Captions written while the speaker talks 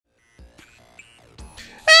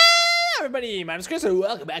everybody, my name is Chris, and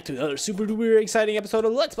welcome back to another super duper exciting episode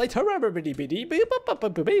of Let's Play Terraria.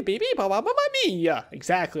 Yeah,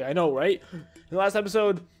 exactly, I know, right? In the last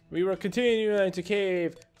episode, we were continuing to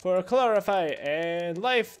cave for a clarify and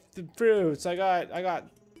life fruits. I got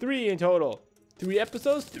 3 in total. 3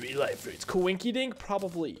 episodes, 3 life fruits. Coinky dink,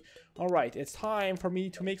 probably. All right, it's time for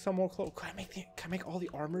me to make some more clothes. Can I make all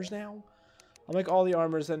the armors now? I'll make all the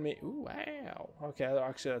armors and make. Ooh, wow. Okay,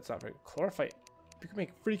 actually, that's not very clarify. You can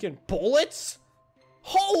make freaking bullets?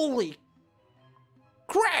 Holy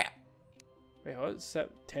crap! Wait, what?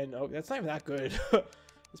 10. Oh, that's not even that good.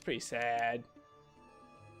 That's pretty sad.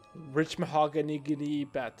 Rich mahogany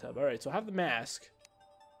bathtub. Alright, so I have the mask.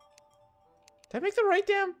 Did I make the right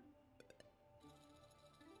damn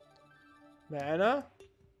mana?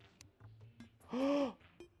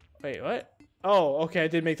 Wait, what? Oh, okay, I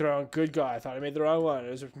did make the wrong. Good God, I thought I made the wrong one.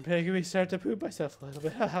 It was making me start to poop myself a little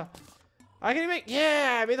bit. I can make,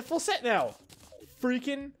 yeah, I made the full set now.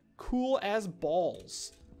 Freaking cool as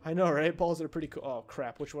balls. I know, right? Balls that are pretty cool. Oh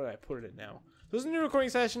crap, which one did I put it in now? This is a new recording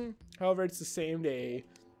session. However, it's the same day.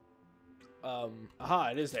 Aha,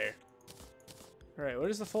 it is there. All right, what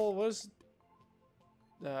is the full? What is?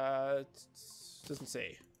 It doesn't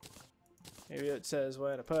say. Maybe it says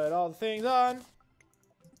when to put all the things on.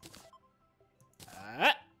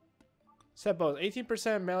 Set bonus,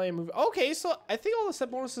 18% melee move. Okay, so I think all the set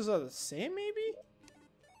bonuses are the same, maybe?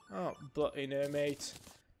 Oh, but you know, mate.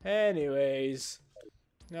 Anyways,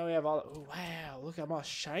 now we have all. Oh, wow, look, I'm all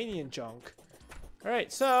shiny and junk. All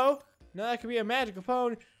right, so now that could be a magical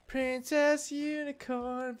pony. Princess,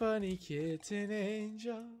 unicorn, bunny, kitten,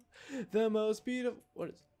 angel, the most beautiful.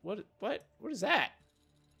 What is that?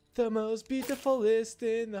 The most beautifulest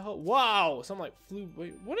in the whole. Wow! Something like flew.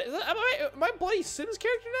 Wait, what is that? Am I Bloody Sims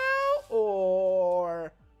character now?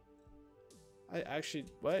 Or. I actually.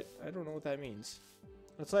 What? I don't know what that means.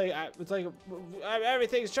 It's like.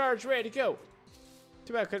 Everything's charged, ready to go.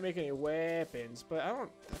 Too bad I couldn't make any weapons. But I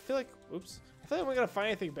feel like. Oops. I feel like I'm gonna find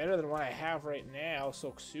anything better than what I have right now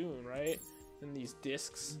so soon, right? Than these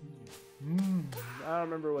discs. I don't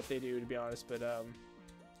remember what they do, to be honest, but.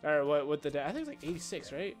 Or what the I think it's like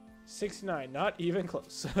 86, right? 69, not even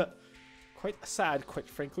close. Quite sad, quite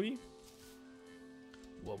frankly.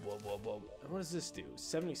 Whoa. What does this do?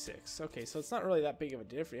 76. Okay, so it's not really that big of a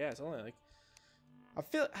difference. Yeah, it's only like. I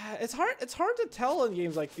feel it's hard to tell in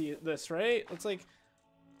games like this, right? It's like,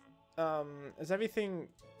 is everything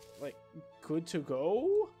like good to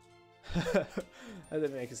go? That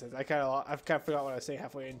didn't make sense. I've kind of forgot what I was saying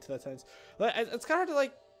halfway into that sentence. Like, it's kind of hard to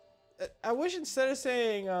like. I wish instead of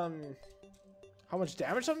saying how much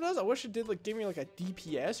damage something does, I wish it did like give me like a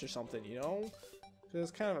DPS or something, you know? Because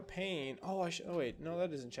it's kind of a pain. Oh, oh wait, no,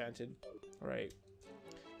 that is enchanted. All right.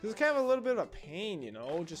 Because it's kind of a little bit of a pain, you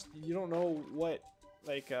know? Just you don't know what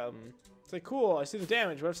like it's like cool. I see the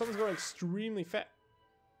damage, but if something's going extremely fast,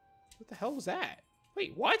 what the hell was that?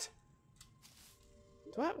 Wait, what?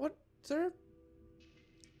 What, sir?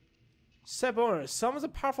 Set bonus. Summons a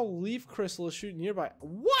powerful leaf crystal to shoot nearby.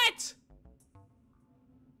 What?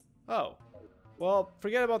 Oh. Well,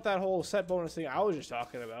 forget about that whole set bonus thing I was just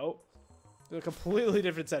talking about. It's a completely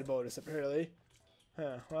different set bonus, apparently.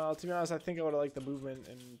 Huh. Well, to be honest, I think I would have liked the movement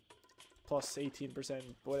and plus 18%,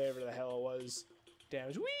 whatever the hell it was.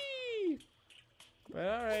 Damage. Whee! But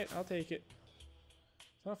alright, I'll take it.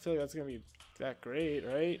 I don't feel like that's going to be that great,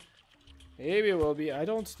 right? Maybe it will be. I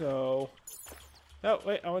don't know. Oh,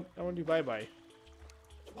 wait, I want to do bye-bye.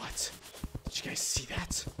 What? Did you guys see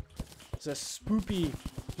that? There's a spoopy.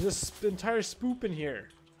 There's an entire spoop in here.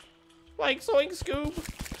 Like Zoink Scoop.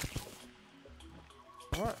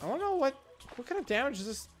 I want to know what kind of damage does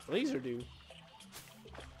this laser do?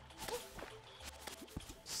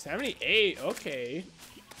 78, okay.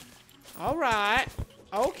 Alright.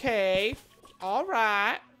 Okay.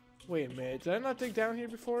 Alright. Wait a minute, did I not dig down here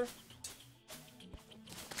before?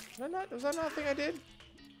 Was that not a thing I did?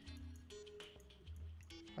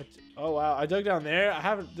 Oh wow, I dug down there.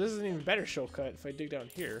 This is an even better shortcut if I dig down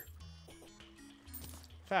here.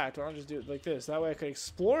 In fact, why don't I just do it like this? That way I can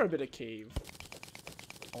explore a bit of cave.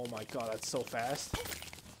 Oh my god, that's so fast.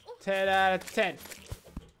 10 out of 10.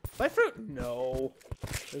 Life fruit? No.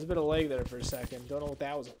 There's a bit of lag there for a second. Don't know what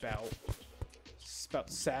that was about. It's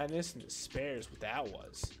about sadness and despair is what that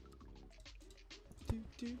was.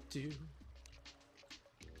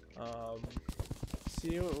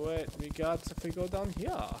 See what we got if we go down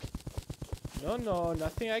here. No,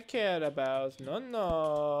 nothing I care about.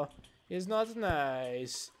 No, it's not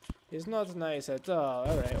nice. It's not nice at all.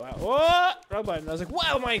 Alright, wow. What? Wrong button. I was like,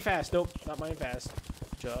 wow, mining fast. Nope, not mining fast.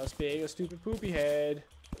 Just being a stupid poopy head.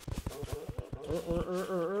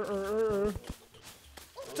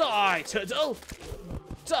 Die! Die, turtle!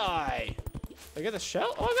 Die! I get the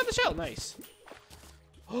shell? Oh, I got the shell. Nice.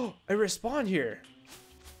 Oh, I respawned here.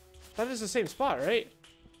 That is the same spot, right?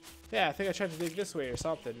 Yeah, I think I tried to dig this way or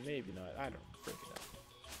something. Maybe not. I don't freaking know.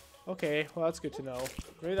 Okay, well, that's good to know.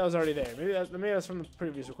 Maybe that was already there. Maybe that's from the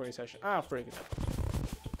previous recording session. I don't freaking know.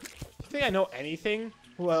 You think I know anything?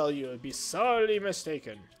 Well, you would be sorely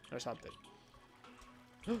mistaken. Or something.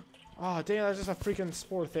 Oh, dang, that's just a freaking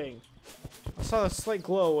spore thing. I saw a slight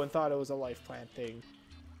glow and thought it was a life plant thing.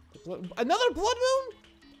 Another blood moon?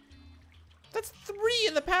 That's 3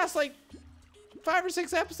 in the past, like, 5 or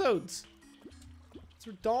 6 episodes. It's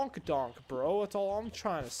redonk, bro. That's all I'm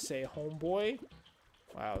trying to say, homeboy.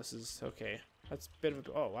 Wow, this is okay. That's a bit of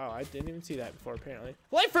a... Oh, wow. I didn't even see that before, apparently.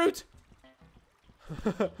 Light fruit!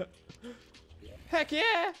 Heck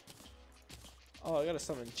yeah! Oh, I gotta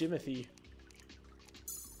summon Jimothy.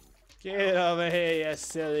 Get over here, you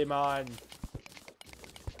silly man.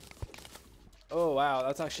 Oh, wow.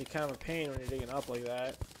 That's actually kind of a pain when you're digging up like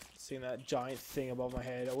that. Seeing that giant thing above my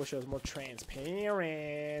head. I wish it was more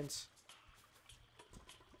transparent.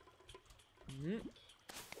 I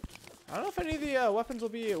don't know if any of the weapons will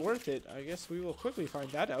be worth it. I guess we will quickly find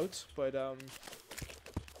that out. But, yeah.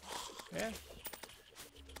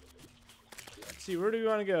 Let's see, where do we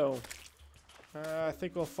want to go? I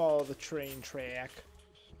think we'll follow the train track.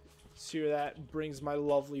 See where that brings my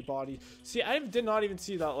lovely body. See, I did not even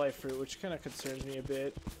see that life fruit, which kind of concerns me a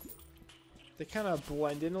bit. They kind of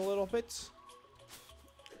blend in a little bit.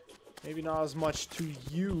 Maybe not as much to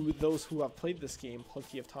you, those who have played this game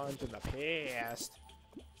plenty of times in the past.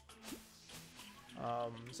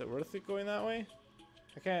 Is it worth it going that way?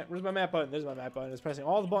 I can't. Where's my map button? There's my map button. It's pressing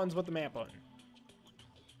all the buttons but the map button.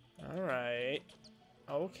 Alright.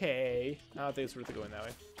 Okay. I don't think it's worth it going that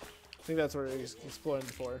way. I think that's where we explored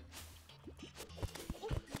before.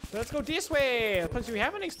 So let's go this way! Plus we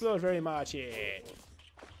haven't explored very much yet.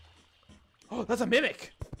 Oh, that's a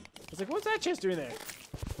mimic! I was like, what's that chest doing there?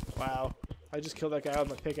 Wow. I just killed that guy with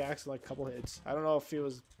my pickaxe in like a couple hits. I don't know if he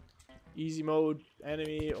was easy mode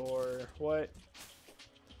enemy or what.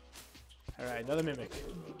 Alright, another mimic.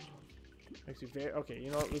 Makes me very... Okay,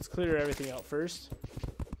 you know what? Let's clear everything out first.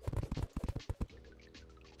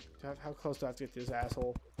 How close do I have to get to this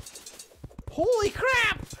asshole? Holy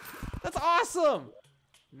crap! That's awesome!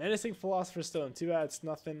 Menacing Philosopher's Stone. Too bad it's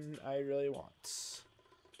nothing I really want.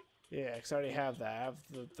 Yeah, because I already have that. I have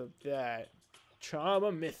that. Charm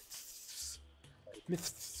of myths.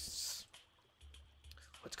 Myths.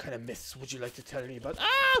 What kind of myths would you like to tell me about?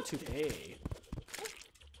 Oh, today.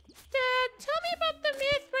 Dad, tell me about the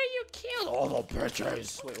myth where you killed all the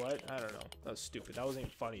bitches. Wait, what? I don't know. That was stupid. That wasn't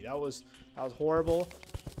even funny. That was horrible.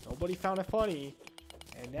 Nobody found it funny.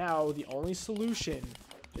 And now the only solution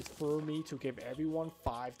is for me to give everyone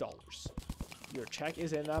 $5. Your check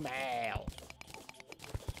is in the mail.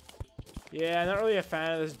 Yeah, I'm not really a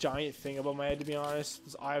fan of this giant thing above my head, to be honest.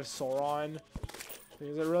 This Eye of Sauron.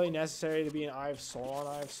 Is it really necessary to be an Eye of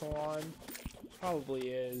Sauron?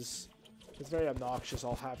 Probably is. It's very obnoxious,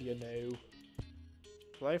 I'll have you know.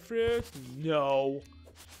 Life fruit? No.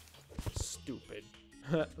 Stupid.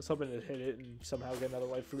 I was hoping to hit it and somehow get another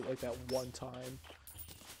life fruit like that one time.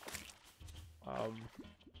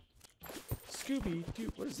 Scooby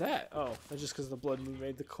Doo. What is that? Oh, that's just because the blood moon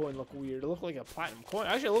made the coin look weird. It looked like a platinum coin.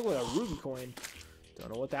 Actually, it looked like a ruby coin.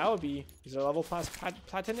 Don't know what that would be. Is there a level plus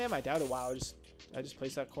platinum? I doubt it. Wow, I just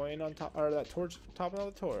placed that coin on top, or that torch top of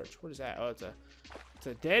the torch. What is that? Oh, it's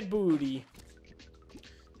a dead booty.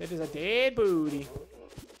 That is a dead booty.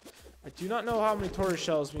 I do not know how many tortoise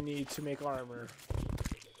shells we need to make armor.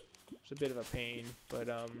 It's a bit of a pain, but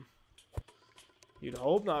you'd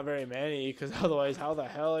hope not very many, because otherwise, how the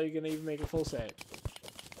hell are you gonna even make a full set?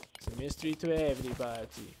 It's a mystery to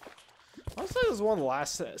everybody. Honestly, this is one of the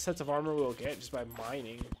last sets of armor we'll get just by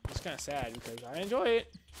mining. It's kind of sad because I enjoy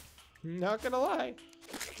it. Not gonna lie.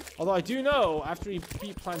 Although I do know after we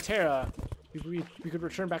beat Plantera, we could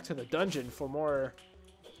return back to the dungeon for more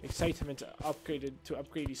excitement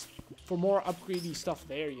for more upgradey stuff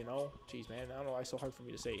there, you know. Jeez, man, I don't know why it's so hard for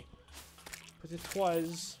me to say, but it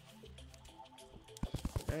was.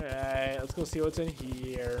 All right, let's go see what's in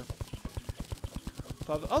here.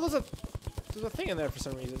 Oh, there's a thing in there for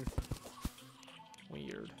some reason.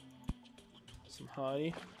 Weird. Some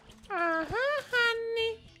honey.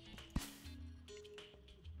 Honey.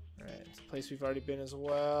 Alright, it's a place we've already been as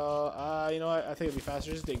well. You know what? I think it'd be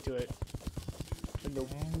faster just dig to it. And to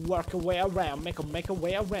work a way around, make a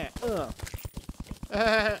way around.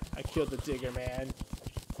 I killed the digger, man.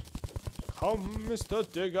 Come, Mr.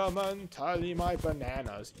 Diggerman, tally my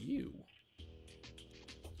bananas. Ew.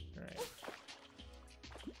 Alright.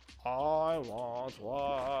 I want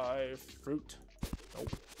life fruit.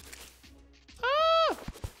 Nope. Ah!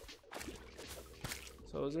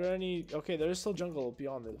 So is there any... Okay, there's still jungle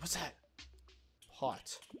beyond this. What's that?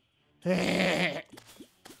 Pot. I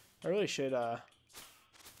really should,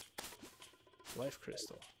 life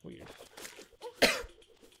crystal. Weird.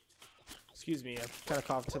 Excuse me, I'm kind of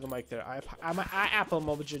coughing to the mic there. I'm an apple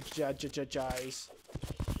mobijize.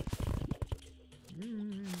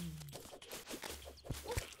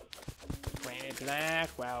 Planet Black.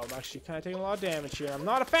 Wow, I'm actually kind of taking a lot of damage here. I'm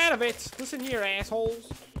not a fan of it. Listen here,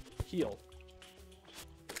 assholes. Heal.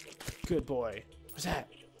 Good boy. What's that?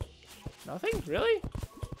 Nothing? Really?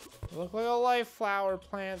 Look like a life flower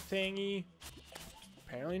plant thingy.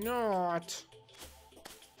 Apparently not.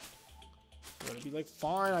 Would it be like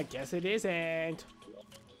fine? I guess it isn't.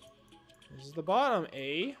 This is the bottom,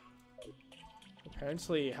 eh?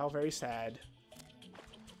 Apparently, how very sad.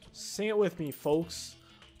 Sing it with me, folks.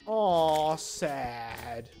 Aw,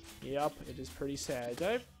 sad. Yep, it is pretty sad. Did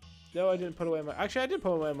I? No, I didn't put away my... Actually, I did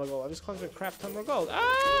put away my gold. I just collected a crap ton more gold.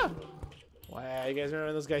 Ah! Wow, you guys remember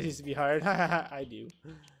when those guys used to be hard? I do.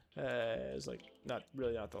 It was like, not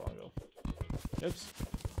that long ago. Oops.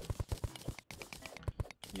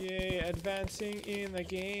 Yay, advancing in the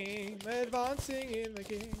game. Advancing in the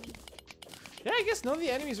game. Yeah, I guess none of the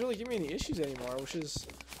enemies really give me any issues anymore, which is...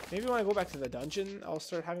 Maybe when I go back to the dungeon, I'll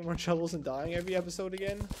start having more troubles and dying every episode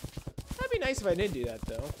again. That'd be nice if I did do that,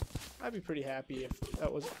 though. I'd be pretty happy if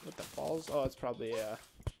that was what that falls. Oh, it's probably, Damn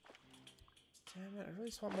it, I really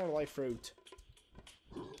just want more life fruit.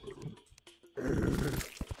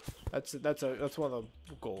 That's one of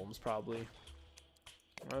the golems, probably.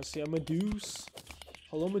 I want to see a Medusa.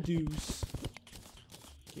 Hello, Medusa.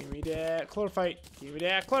 Give me that chlorophyte. Give me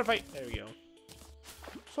that chlorophyte. There we go.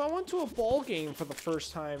 So I went to a ball game for the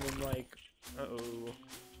first time in like, oh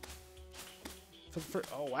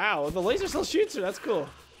wow, the laser still shoots her. That's cool.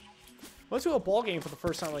 Went to a ball game for the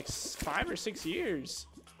first time in like 5 or 6 years.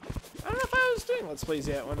 I don't know if I was doing Let's Plays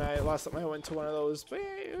yet when last time I went to one of those, but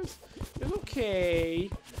yeah, it was okay.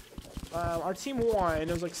 Our team won.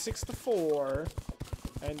 It was like 6-4,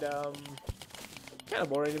 and kind of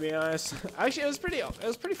boring to be honest. Actually, it was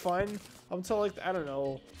pretty fun up until like I don't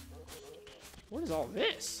know. What is all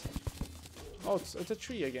this? Oh, it's a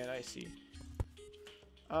tree again. I see.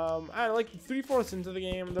 I don't know, like 3/4 into the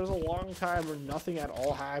game, there was a long time where nothing at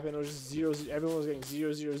all happened. It was just zeros. Everyone was getting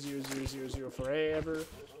 0, 0, 0, 0, 0, 0 forever.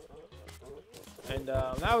 And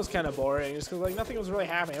that was kind of boring, just because like nothing was really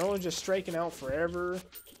happening. Everyone was just striking out forever.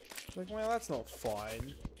 Like, well, that's not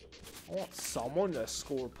fun. I want someone to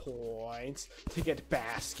score points, to get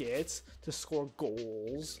baskets, to score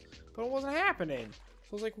goals, but it wasn't happening.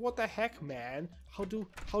 So I was like, what the heck, man? How do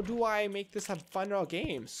I make this a fun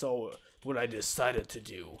game? So what I decided to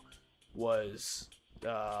do was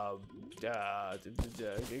I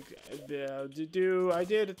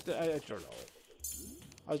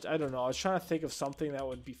don't know. I was trying to think of something that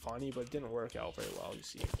would be funny, but it didn't work out very well, you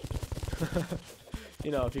see.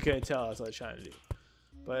 You know, if you couldn't tell, that's what I was trying to do.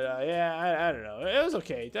 But yeah, I don't know. It was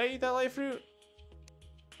okay. Did I eat that life fruit?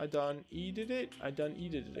 I done eated it. I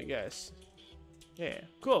guess. Yeah,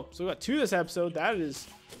 cool. So we got 2 this episode. That is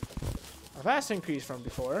a vast increase from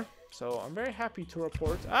before. So I'm very happy to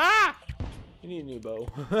report. Ah! You need a new bow.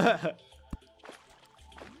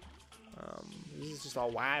 This is just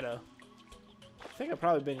all WADA. I think I've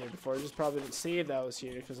probably been here before. I just probably didn't save that I was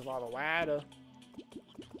here because of all the WADA.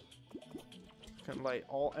 Couldn't light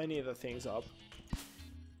any of the things up.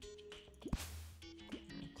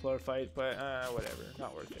 Chlorophyte, but whatever.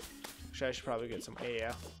 Not worth it. Actually, I should probably get some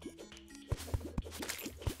air.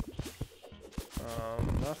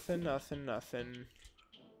 Nothing.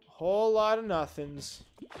 A whole lot of nothings.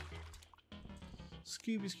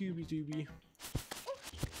 Scooby Dooby.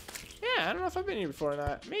 Yeah, I don't know if I've been here before or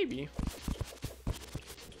not. Maybe.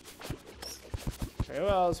 Okay,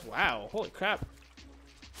 well, wow, holy crap.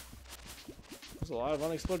 There's a lot of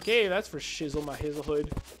unexplored cave, that's for shizzle my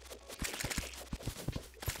hizzlehood.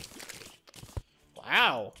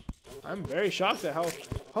 Wow. I'm very shocked at how...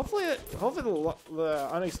 Hopefully the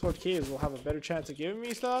unexplored caves will have a better chance of giving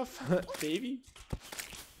me stuff. Maybe.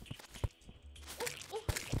 I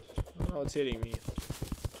don't know what's hitting me.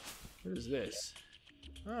 What is this?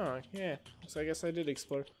 Oh, yeah. So I guess I did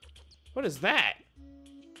explore. What is that?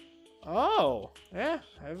 Oh, yeah.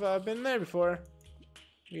 I've been there before.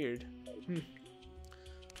 Weird.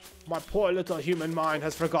 My poor little human mind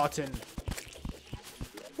has forgotten.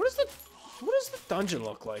 What does the dungeon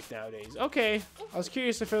look like nowadays? Okay, I was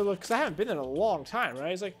curious if it looked, because I haven't been in a long time,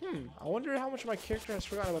 right? It's like, I wonder how much of my character has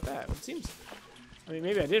forgotten about that. It seems, I mean,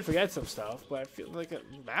 maybe I did forget some stuff, but I feel like the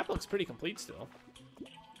map looks pretty complete still.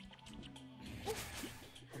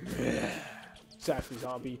 exactly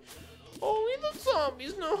zombie. Only the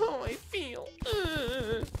zombies know how I feel.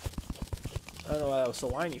 I don't know why I was so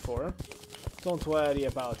whiny for. Don't worry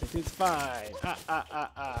about it. It's fine.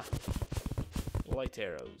 Light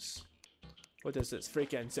arrows. What is this?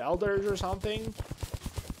 Freaking Zelda or something?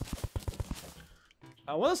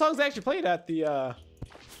 One of the songs I actually played at the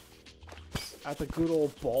good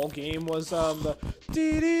old ball game was the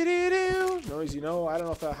dee-dee-dee-doo noise. You know, I don't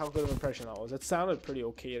know if how good of an impression that was. It sounded pretty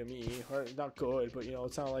okay to me, or not good, but you know,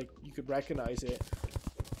 it sounded like you could recognize it.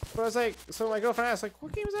 But I was like, so my girlfriend asked, like,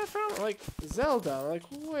 what game is that from? I'm like, Zelda. I'm like,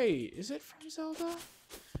 wait, is it from Zelda?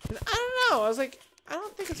 And I don't know. I was like, I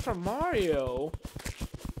don't think it's from Mario,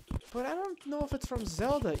 but I don't know if it's from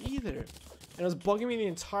Zelda either. And it was bugging me the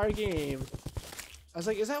entire game. I was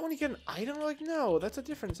like, is that when you get an item? I'm like, no, that's a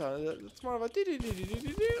different sound. It's more of a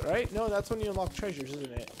dee-dee-dee-dee-dee-dee, right? No, that's when you unlock treasures,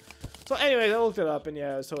 isn't it? So anyways, I looked it up, and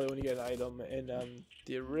yeah, it's totally when you get an item in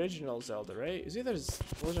the original Zelda, right? It's either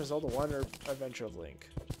Legend of Zelda 1 or Adventure of Link.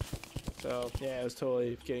 So yeah, it was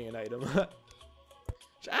totally getting an item. I don't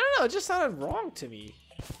know, it just sounded wrong to me.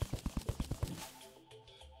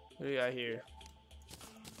 What do we got here?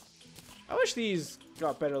 I wish these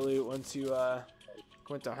got better loot once you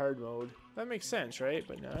went to hard mode. That makes sense, right?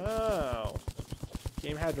 But no.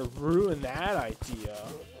 Game had to ruin that idea.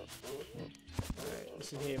 Alright,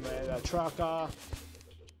 listen here, man. Trucker.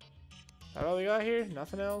 That all we got here?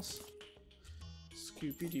 Nothing else?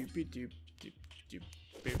 Scoopy-doopy-doop.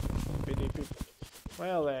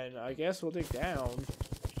 Well then, I guess we'll dig down.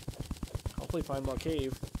 Hopefully find more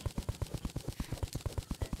cave.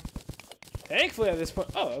 Thankfully at this point,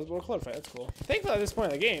 oh, that was more clarified. That's cool. Thankfully at this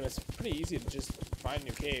point in the game, it's pretty easy to just find a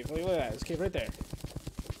new cave. Look at that, there's a cave right there.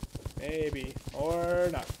 Maybe, or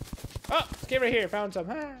not. Oh, this cave right here. Found some.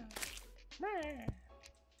 What's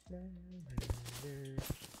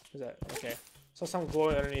that? Okay. Saw something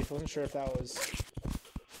glowing underneath. Wasn't sure if that was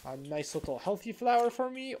a nice little healthy flower for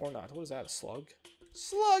me or not. What is that? A slug?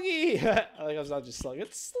 Sluggy! I think it's not just slug.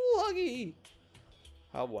 It's sluggy.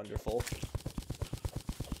 How wonderful.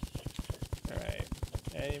 Alright.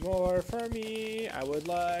 Any more for me? I would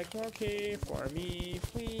like more cave for me,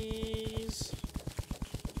 please.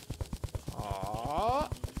 Aww.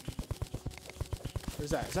 What is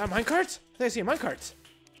that? Is that a minecart? I think I see a minecart.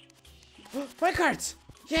 Minecart!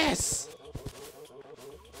 Yes!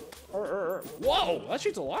 Whoa! That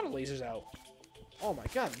shoots a lot of lasers out. Oh my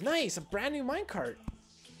god, nice! A brand new minecart.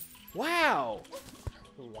 Wow!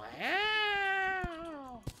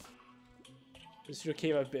 Wow! This is your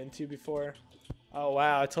cave I've been to before. Oh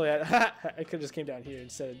wow, I told you I could've just came down here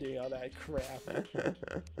instead of doing all that crap.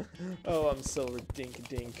 Oh, I'm so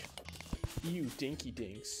dink-dink. You dinky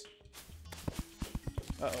dinks.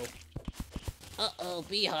 Uh-oh. Uh-oh,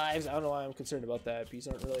 beehives. I don't know why I'm concerned about that. Bees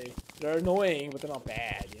aren't really... They're annoying, but they're not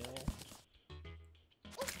bad, you know?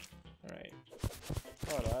 Alright.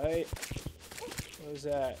 Alright. What is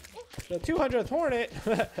that? The 200th hornet!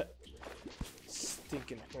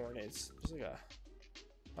 Stinking hornets. There's like a...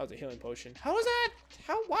 That was a healing potion. How is that?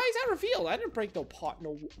 Why is that revealed? I didn't break no pot,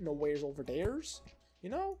 no wares over theirs. You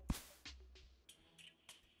know?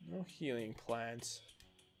 No healing plants.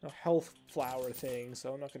 No health flower thing,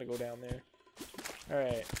 so I'm not gonna go down there.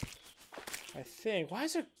 Alright. I think... Why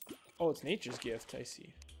is there... Oh, it's nature's gift. I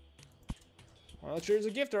see. Well, sure is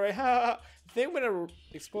a gift, alright. I think I'm gonna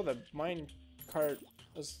explore the mine cart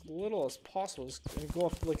as little as possible. Just go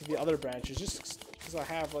off to, like, the other branches. Just because I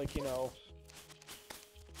have, like, you know...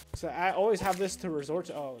 So I always have this to resort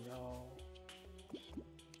to... Oh, no.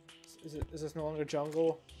 Is this no longer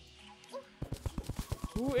jungle?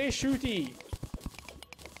 Who is shooty?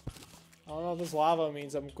 I don't know if this lava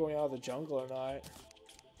means I'm going out of the jungle or not.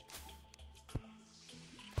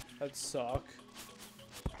 That'd suck.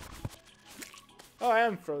 Oh, I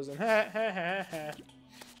am frozen.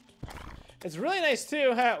 It's really nice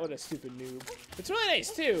too. What a stupid noob. It's really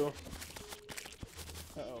nice too.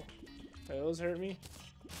 Uh-oh. Wait, those hurt me?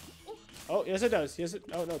 Oh, yes it does. Yes it...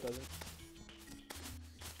 Oh, no it doesn't.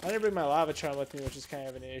 I didn't bring my lava charm with me, which is kind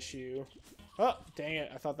of an issue. Oh, dang it.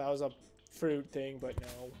 I thought that was a fruit thing, but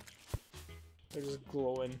no. They're just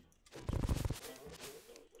glowing.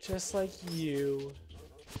 Just like you.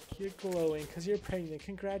 You're glowing because you're pregnant.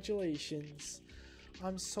 Congratulations.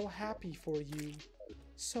 I'm so happy for you.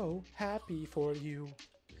 So happy for you.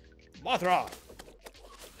 Mothra!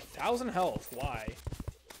 1,000 health. Why?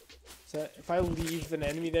 So if I leave an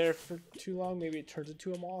enemy there for too long, maybe it turns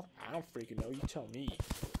into a moth? I don't freaking know. You tell me.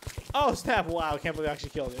 Oh, snap. Wow. I can't believe I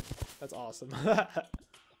actually killed it. That's awesome.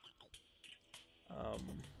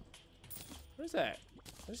 What is that?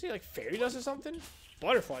 What is he, like fairy dust or something?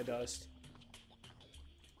 Butterfly dust.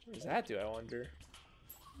 What does that do, I wonder?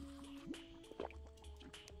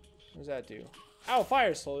 does that do? Ow,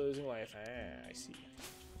 fire, slowly losing life. Ah, I see.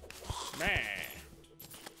 Man.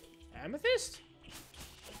 Amethyst?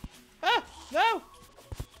 Ah, no!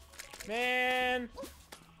 Man.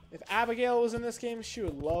 If Abigail was in this game, she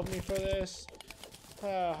would love me for this.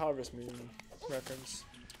 Harvest Moon reference.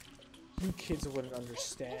 You kids wouldn't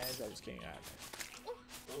understand. I was getting at it.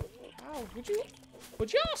 Ow,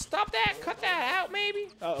 would y'all stop that? Cut that out, maybe?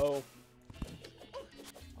 Uh-oh.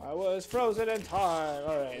 I was frozen in time.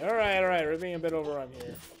 Alright. We're being a bit overrun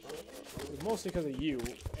here. It's mostly because of you,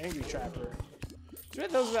 Angry Trapper.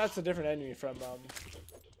 That's a different enemy from,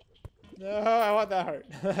 No, I want that heart.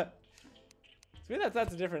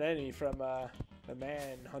 That's a different enemy from, the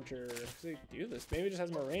Manhunter. Does he do this? Maybe it just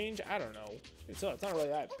has more range? I don't know. It's not really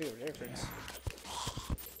that big of a difference. I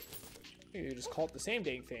think you just call it the same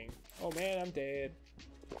dang thing. Oh man, I'm dead.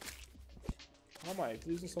 How am I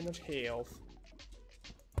losing so much health?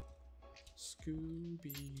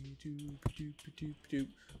 Scooby-Doo-Doo-Doo-Doo.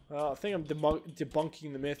 Well, I think I'm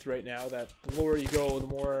debunking the myth right now that the lower you go, the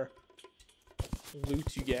more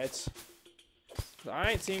loot you get.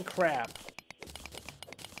 I ain't seeing crap.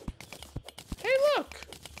 Hey, look!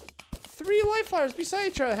 3 life flowers beside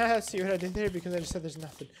each other. See what I did there? Because I just said there's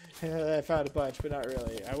nothing. I found a bunch, but not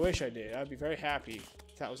really. I wish I did. I'd be very happy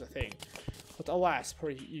if that was a thing. But alas,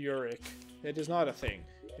 poor Uric. It is not a thing.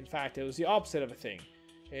 In fact, it was the opposite of a thing.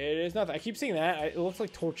 It is nothing. I keep seeing that. It looks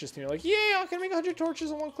like torches to me. Like, yeah, I can make 100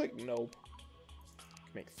 torches in 1 click. Nope. I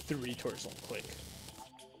can make 3 torches in 1 click.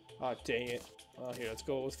 Oh, dang it. Oh, here, let's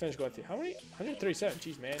go. Let's finish going through. How many? 137.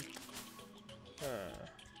 Jeez, man.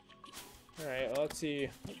 Alright, well, let's see.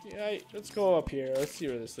 Let's go up here. Let's see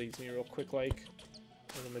where this leads me real quick, like.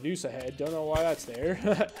 There's a Medusa head. Don't know why that's there.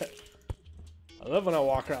 I love when I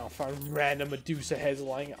walk around and find random Medusa heads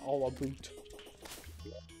lying all about.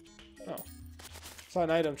 Oh. Saw an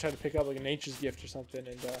item trying to pick up like a nature's gift or something,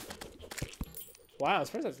 and wow, as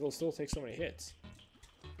far as that will still take so many hits.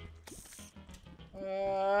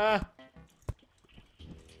 Wow,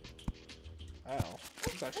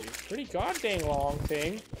 it's actually a pretty goddamn long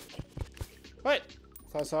thing. What?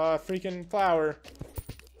 I saw a freaking flower.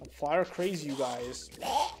 I'm flower crazy, you guys.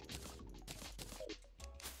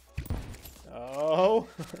 Oh,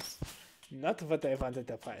 not what I wanted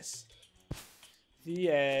to press. The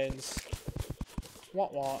ends.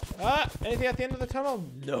 What? Ah! Anything at the end of the tunnel?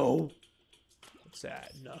 No. What's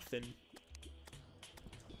that? Nothing.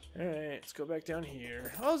 All right, let's go back down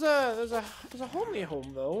here. Oh, there's a homely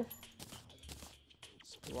home though.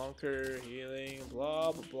 Spelunker, healing,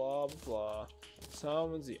 blah blah blah blah.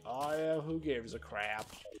 Someone's the Aya. Who gives a crap?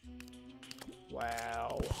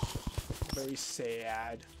 Wow. Very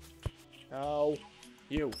sad. Oh,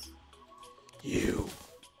 you. Yeah,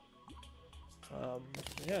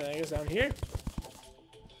 I guess down here.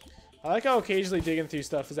 I like how occasionally digging through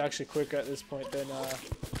stuff is actually quicker at this point than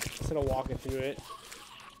instead of walking through it.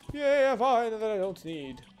 Yeah, fine, that I don't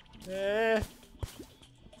need.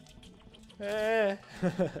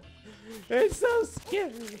 It's so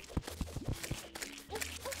scary.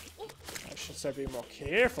 I should start being more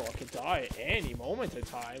careful. I could die at any moment in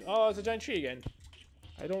time. Oh, it's a giant tree again.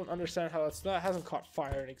 I don't understand how it hasn't caught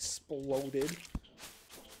fire and exploded.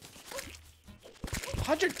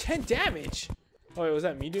 110 damage. Oh wait, was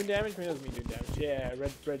that me doing damage? Maybe that was me doing damage. Yeah,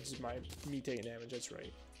 red's me taking damage. That's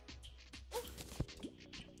right.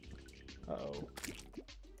 Uh-oh.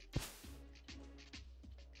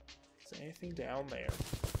 Is there anything down there?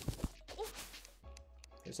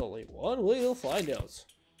 There's only one way to find out.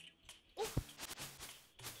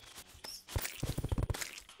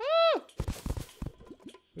 Ah!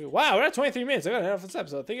 Wow, we're at 23 minutes. I got enough for this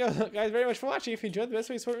episode. Thank you guys very much for watching. If you enjoyed the best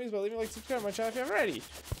way to support me is by leaving a like, subscribe to my channel if you haven't already.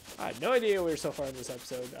 I had no idea we were so far in this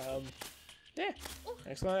episode. Yeah.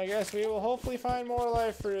 Next one, I guess we will hopefully find more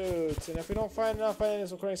life fruits. And if we don't find enough by the end of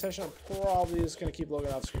this recording session, I'm probably just going to keep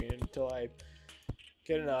logging off screen until I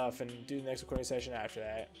get enough and do the next recording session after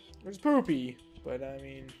that. Which is poopy, but I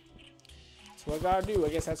mean, that's what I gotta do. I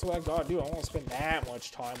guess that's what I gotta do. I don't want to spend that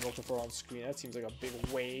much time looking for it on screen. That seems like a big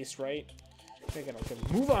waste, right? I think I can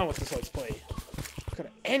move on with this Let's Play. I'm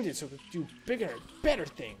gonna end it so we can do bigger and better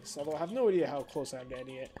things. Although I have no idea how close I am to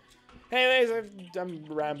ending it. Anyways, I'm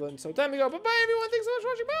rambling, so time to go. Bye-bye, everyone. Thanks so much for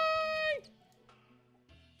watching. Bye!